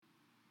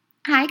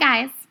Hi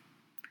guys,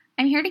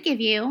 I'm here to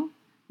give you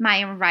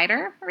my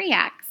Ryder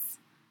Reacts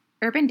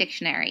Urban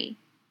Dictionary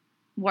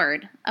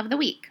word of the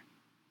week.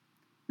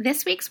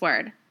 This week's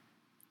word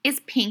is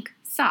pink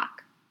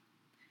sock.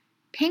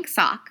 Pink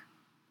sock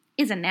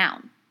is a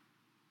noun,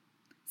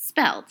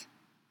 spelled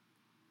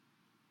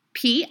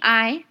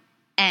P-I-N-K-S-O-C-K.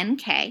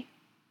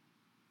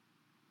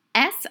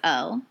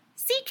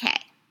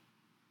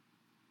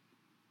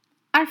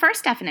 Our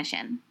first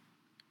definition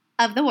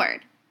of the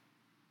word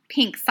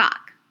pink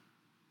sock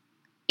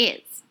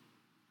is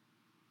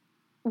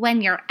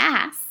when your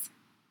ass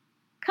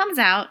comes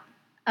out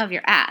of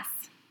your ass.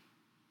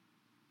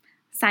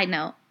 Side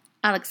note,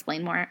 I'll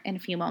explain more in a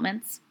few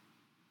moments.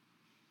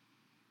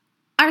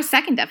 Our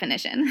second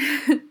definition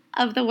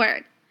of the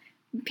word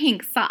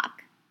pink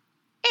sock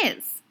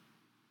is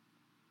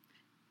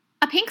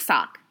a pink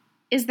sock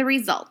is the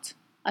result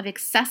of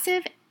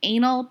excessive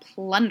anal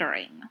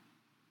plundering.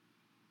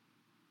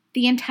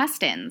 The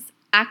intestines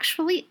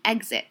actually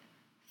exit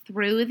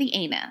through the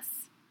anus,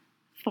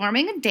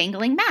 forming a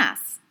dangling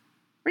mass,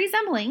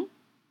 resembling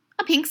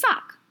a pink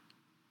sock.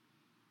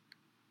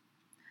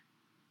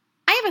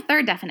 I have a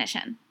third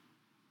definition.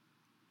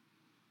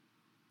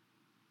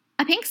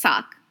 A pink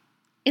sock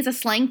is a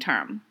slang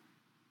term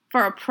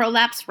for a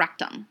prolapse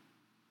rectum,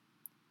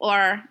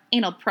 or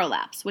anal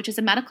prolapse, which is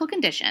a medical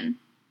condition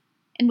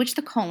in which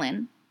the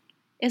colon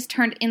is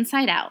turned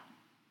inside out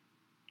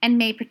and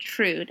may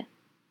protrude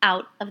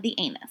out of the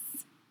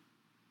anus.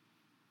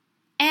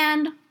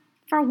 And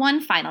for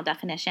one final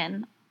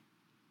definition,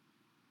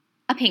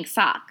 a pink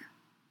sock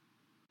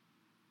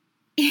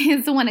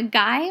is when a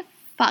guy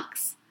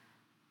fucks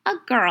a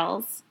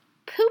girl's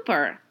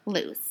pooper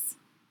loose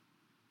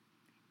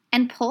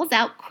and pulls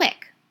out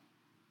quick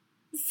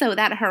so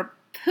that her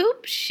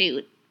poop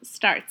chute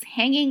starts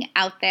hanging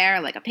out there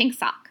like a pink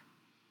sock.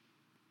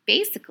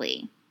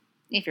 Basically,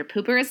 if your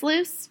pooper is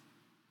loose,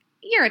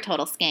 you're a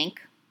total skank.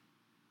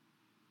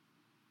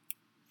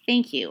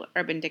 Thank you,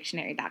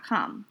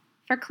 UrbanDictionary.com,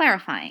 for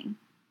clarifying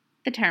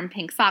the term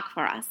pink sock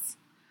for us.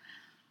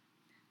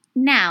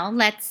 Now,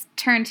 let's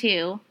turn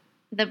to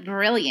the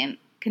brilliant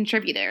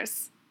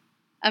contributors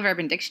of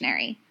Urban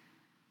Dictionary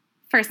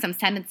for some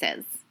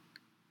sentences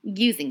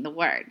using the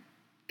word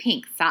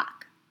pink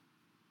sock.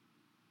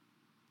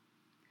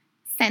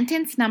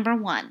 Sentence number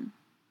 1.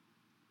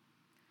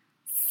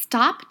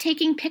 Stop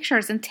taking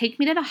pictures and take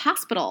me to the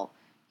hospital.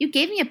 You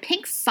gave me a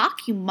pink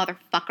sock, you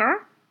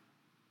motherfucker.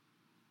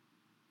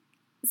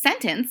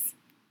 Sentence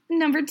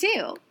number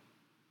 2.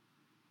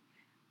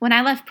 When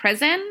I left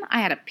prison,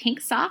 I had a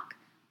pink sock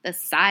the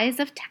size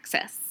of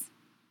Texas.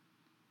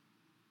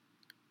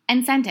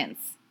 And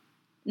sentence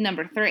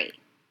number 3.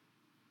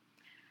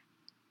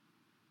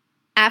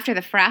 After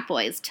the frat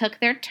boys took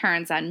their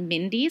turns on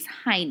Mindy's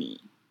hiney,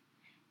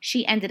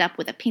 she ended up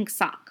with a pink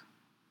sock.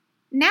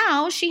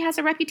 Now she has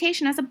a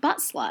reputation as a butt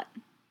slut,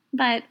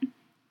 but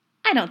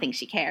I don't think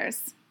she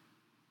cares.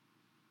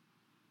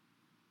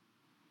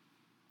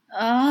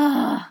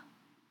 Ugh.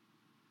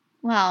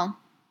 Well,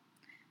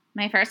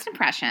 my first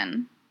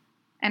impression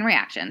and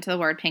reaction to the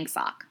word pink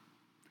sock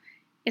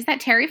is that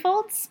terry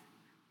folds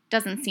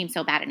doesn't seem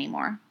so bad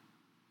anymore.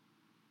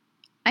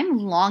 I'm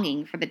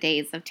longing for the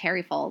days of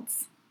terry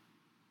folds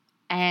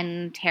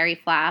and terry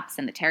flaps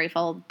and the terry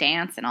fold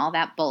dance and all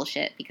that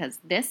bullshit, because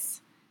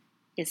this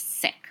is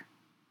sick.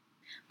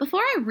 Before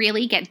I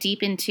really get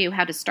deep into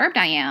how disturbed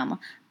I am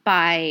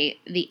by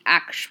the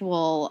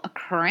actual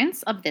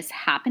occurrence of this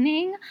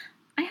happening,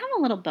 I have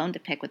a little bone to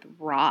pick with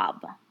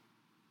Rob.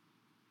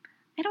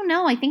 I don't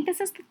know, I think this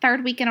is the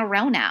 3rd week in a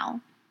row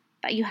now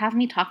that you have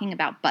me talking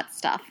about butt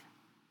stuff.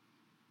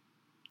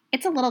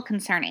 It's a little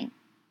concerning,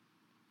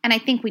 and I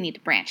think we need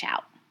to branch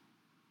out.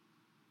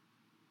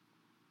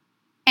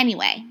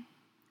 Anyway,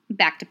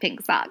 back to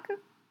pink sock.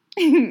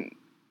 In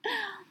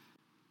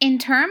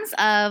terms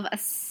of a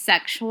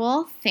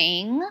sexual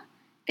thing,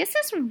 this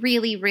is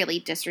really, really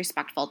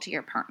disrespectful to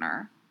your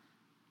partner.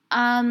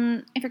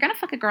 If you're gonna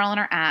fuck a girl in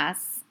her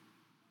ass,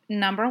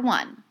 number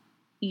 1,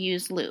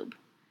 use lube.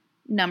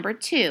 Number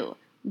 2,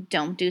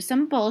 don't do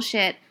some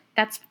bullshit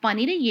that's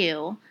funny to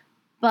you,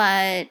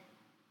 but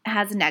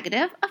has a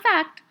negative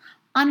effect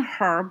on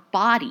her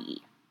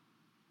body.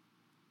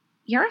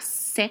 You're a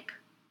sick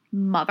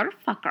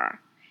motherfucker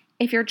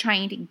if you're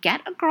trying to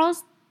get a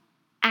girl's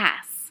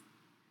ass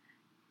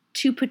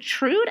to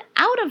protrude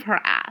out of her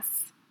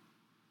ass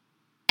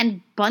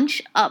and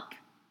bunch up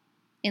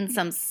in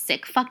some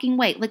sick fucking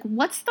way. Like,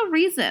 what's the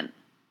reason?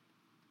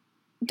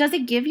 Does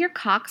it give your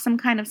cock some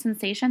kind of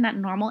sensation that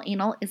normal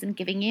anal isn't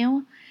giving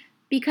you?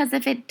 Because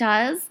if it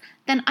does,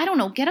 then I don't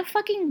know, get a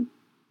fucking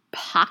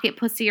pocket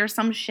pussy or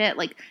some shit.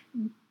 Like,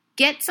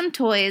 get some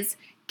toys,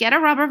 get a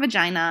rubber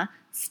vagina,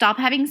 stop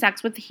having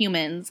sex with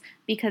humans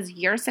because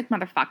you're a sick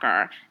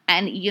motherfucker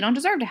and you don't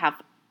deserve to have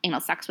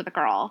anal sex with a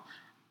girl.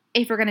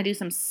 If you're going to do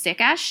some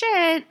sick ass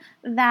shit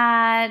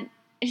that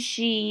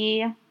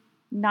she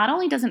not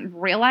only doesn't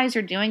realize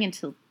you're doing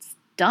until it's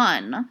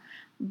done,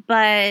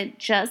 but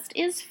just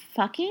is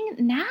fucking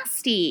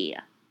nasty.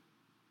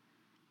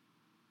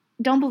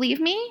 Don't believe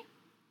me?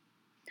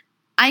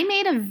 I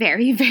made a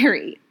very,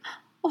 very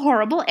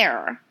horrible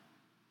error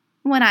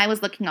when I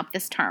was looking up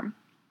this term.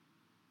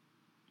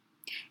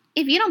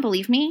 If you don't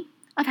believe me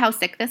of how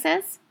sick this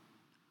is,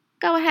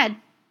 go ahead.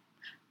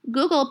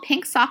 Google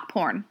pink sock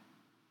porn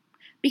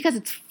because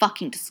it's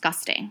fucking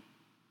disgusting.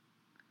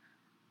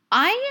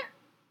 I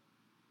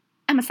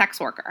am a sex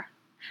worker.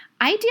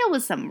 I deal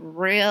with some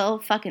real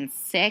fucking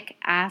sick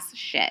ass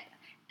shit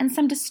and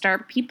some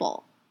disturbed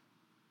people.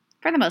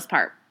 For the most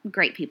part,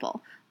 great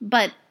people.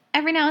 But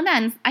every now and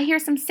then, I hear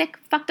some sick,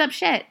 fucked up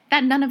shit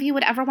that none of you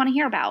would ever want to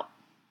hear about.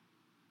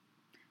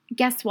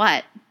 Guess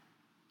what?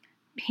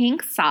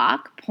 Pink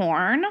sock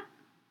porn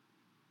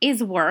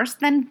is worse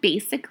than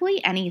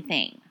basically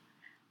anything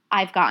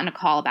I've gotten a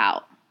call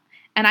about.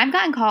 And I've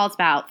gotten calls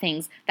about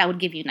things that would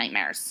give you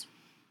nightmares.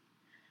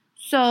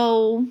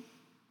 So,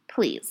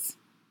 please,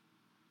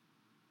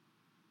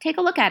 take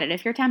a look at it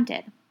if you're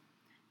tempted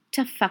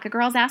to fuck a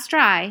girl's ass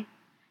dry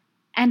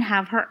and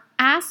have her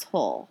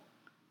asshole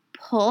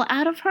pull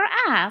out of her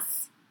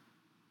ass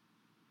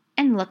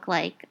and look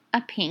like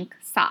a pink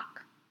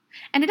sock.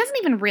 And it doesn't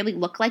even really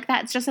look like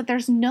that. It's just that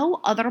there's no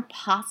other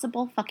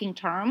possible fucking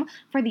term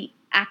for the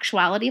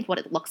actuality of what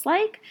it looks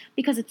like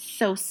because it's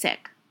so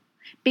sick.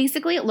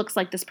 Basically, it looks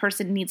like this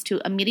person needs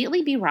to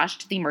immediately be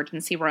rushed to the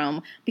emergency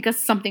room because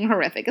something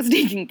horrific is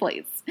taking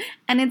place.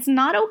 And it's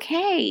not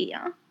okay.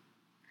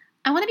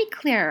 I want to be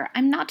clear.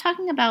 I'm not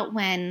talking about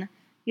when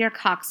your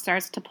cock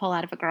starts to pull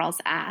out of a girl's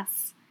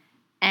ass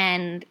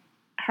and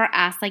her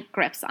ass like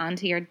grips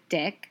onto your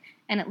dick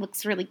and it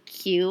looks really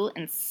cute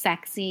and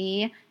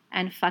sexy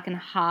and fucking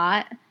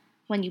hot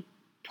when you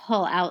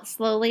pull out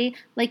slowly.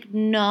 Like,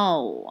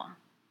 no.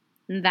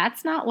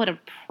 That's not what a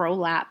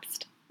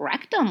prolapsed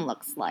rectum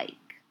looks like.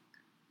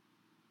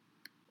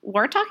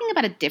 We're talking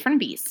about a different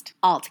beast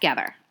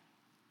altogether.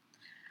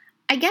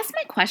 I guess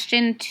my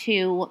question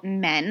to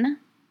men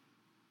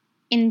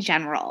in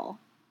general,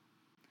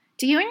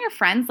 do you and your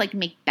friends like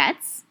make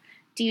bets?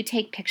 Do you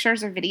take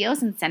pictures or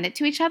videos and send it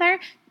to each other?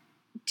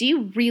 Do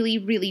you really,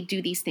 really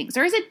do these things?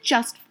 Or is it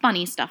just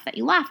funny stuff that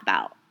you laugh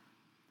about?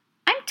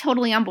 I'm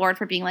totally on board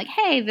for being like,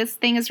 hey, this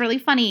thing is really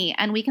funny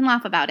and we can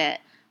laugh about it.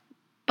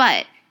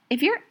 But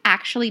if you're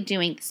actually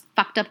doing these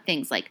fucked up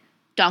things like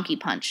donkey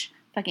punch,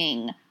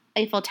 fucking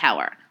Eiffel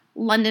Tower,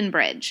 London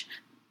Bridge,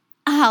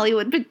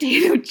 Hollywood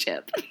potato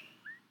chip,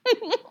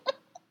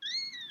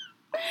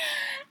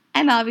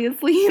 and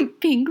obviously a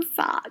pink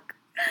sock,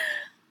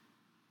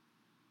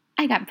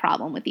 I got a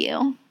problem with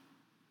you.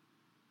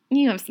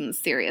 You have some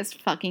serious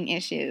fucking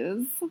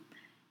issues.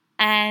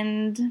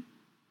 And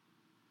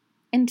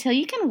until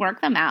you can work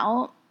them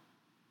out,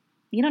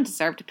 you don't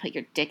deserve to put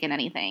your dick in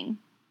anything.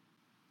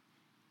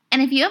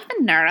 And if you have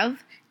the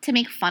nerve to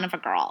make fun of a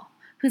girl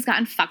who's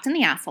gotten fucked in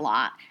the ass a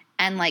lot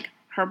and like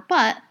her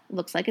butt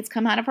looks like it's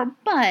come out of her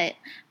butt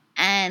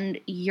and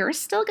you're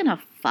still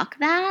gonna fuck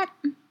that,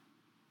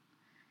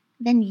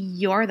 then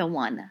you're the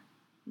one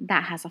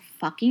that has a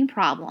fucking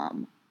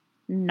problem,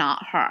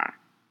 not her.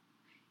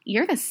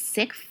 You're the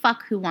sick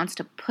fuck who wants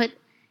to put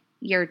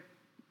your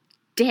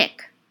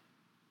dick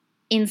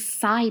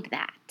inside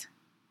that.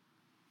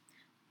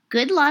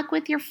 Good luck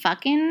with your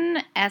fucking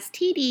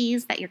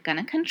STDs that you're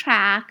gonna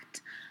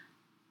contract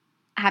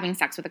having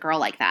sex with a girl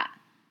like that.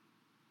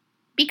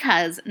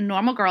 Because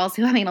normal girls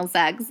who have anal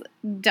sex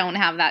don't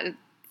have that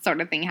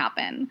sort of thing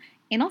happen.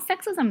 Anal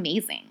sex is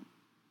amazing.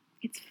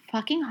 It's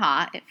fucking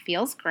hot. It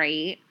feels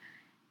great.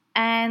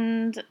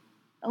 And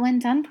when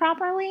done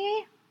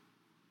properly,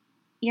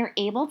 you're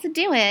able to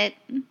do it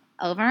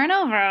over and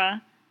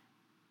over.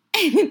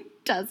 And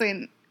it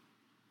doesn't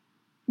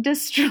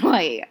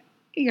destroy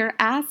your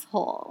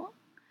asshole.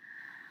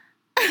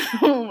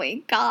 Oh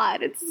my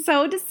God, it's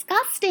so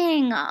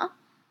disgusting. Oh,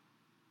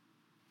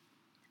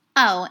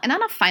 and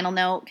on a final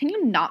note, can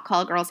you not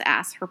call a girl's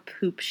ass her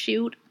poop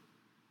chute?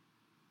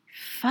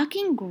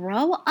 Fucking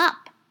grow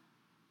up.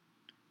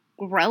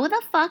 Grow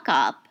the fuck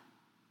up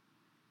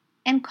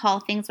and call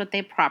things what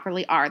they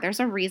properly are. There's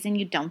a reason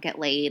you don't get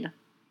laid.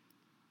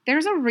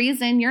 There's a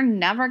reason you're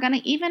never going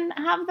to even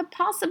have the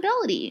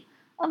possibility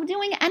of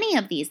doing any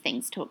of these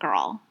things to a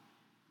girl.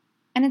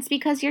 And it's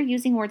because you're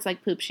using words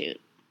like poop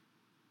chute.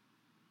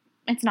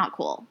 It's not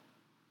cool.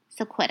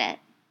 So quit it.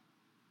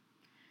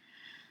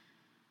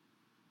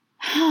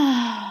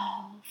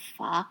 Oh,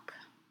 fuck.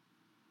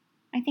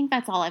 I think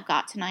that's all I've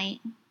got tonight.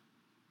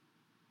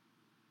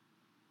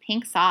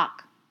 Pink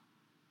sock.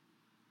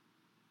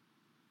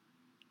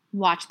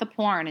 Watch the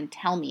porn and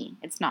tell me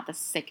it's not the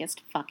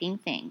sickest fucking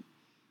thing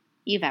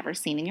you've ever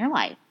seen in your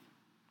life.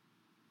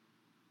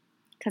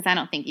 Because I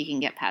don't think you can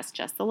get past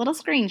just a little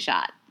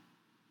screenshot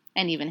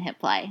and even hit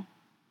play.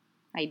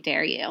 I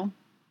dare you.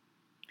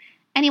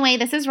 Anyway,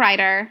 this is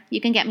Ryder.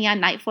 You can get me on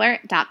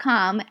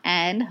nightflirt.com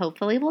and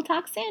hopefully we'll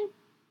talk soon.